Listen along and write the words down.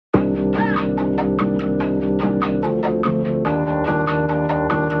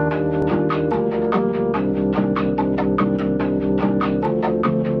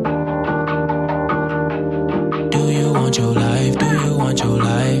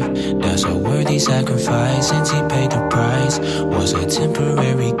life. That's a worthy sacrifice, since he paid the price. Was a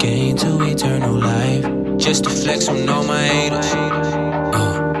temporary gain to eternal life. Just to flex on all my haters.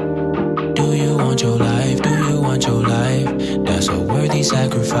 Do you want your life? Do you want your life? That's a worthy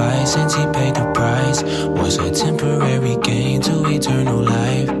sacrifice, since he paid the price. Was a temporary gain to eternal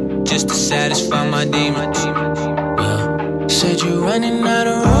life. Just to satisfy my demons. Said you running out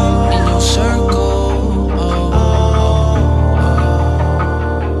of room in your circle.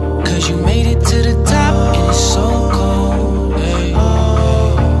 Cause you made it to the top and it's so cold.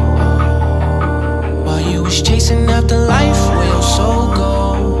 While you was chasing after life, where your soul go.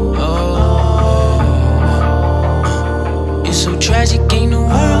 It's so tragic, ain't the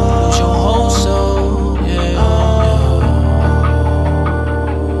world lose your whole soul.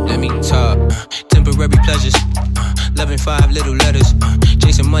 Let me talk. Temporary pleasures. Loving 5 little letters.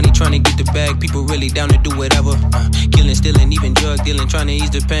 Chasing money, trying to get the bag. People really down to do whatever. Killing, stealing, even drug dealing. Trying to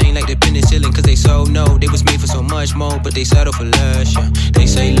ease the pain like the penicillin. Cause they so know they was made for so much more, but they settle for less, yeah. They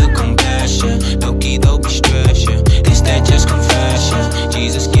say look compassion, low key though be stress, yeah. It's that just confession.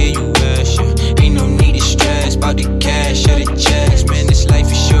 Jesus give you rest, yeah. Ain't no need to stress about the cash or the checks. Man, this life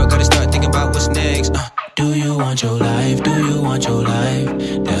is short, gotta start thinking about what's next. Do you want your life? Do you want your life?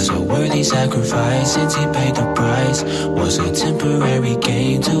 That's a worthy sacrifice, since he paid the price. Was a temporary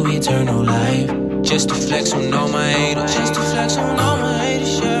gain to eternal life. Just to flex on all my haters. Just to flex on all my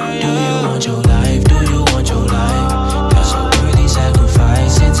haters, yeah. Do you want your life? Do you want your life? That's a worthy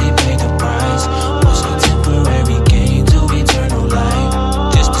sacrifice, since he paid the price. Was a temporary gain to eternal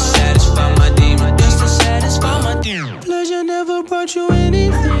life. Just to satisfy my demon. Just to satisfy my demon. Pleasure never brought you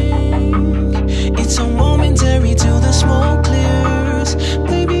anything. It's so momentary till the smoke clears.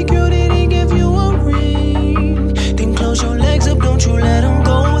 Baby girl, they didn't give you a ring. Then close your legs up, don't you let them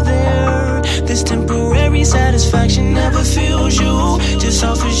go there. This temporary satisfaction never fills you. Just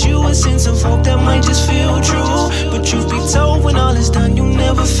offers you a sense of hope that might just feel true. But truth be told, when all is done, you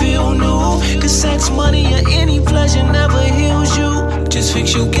never feel new. Cause sex, money, or any pleasure never heals you. Just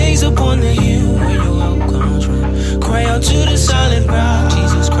fix your gaze upon the hill where your help comes from. Cry out to the solid rock,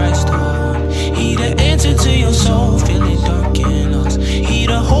 Jesus Christ, the one. He the answer to your soul, feeling dark and lost. He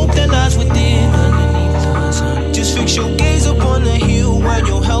the hope that lies within, underneath the sun. Just fix your gaze upon the hill where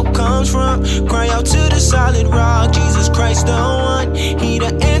your help comes from. Cry out to the solid rock, Jesus Christ the one. He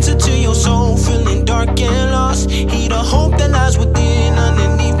the answer to your soul, feeling dark and lost. He the hope that lies within,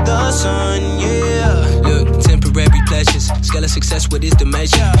 underneath the sun, yeah. Look, temporary pleasures, scale of success, what is the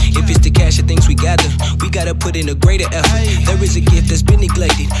measure? If it's the cash of things we gather, we gotta put in a greater effort. There is a gift that's been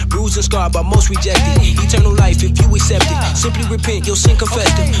neglected, bruised and scarred by most rejected. Eternal life if you accept it. Simply repent, your sin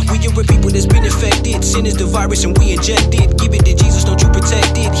confess them. We are a people that's been infected. Sin is the virus and we inject it. Give it to Jesus, don't you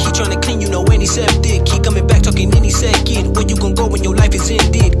protect it. He tryna clean you, know any septic. Keep coming back talking any second. Where you gon' go when your life is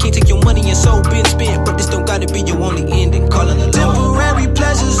ended? Can't take your money and soul been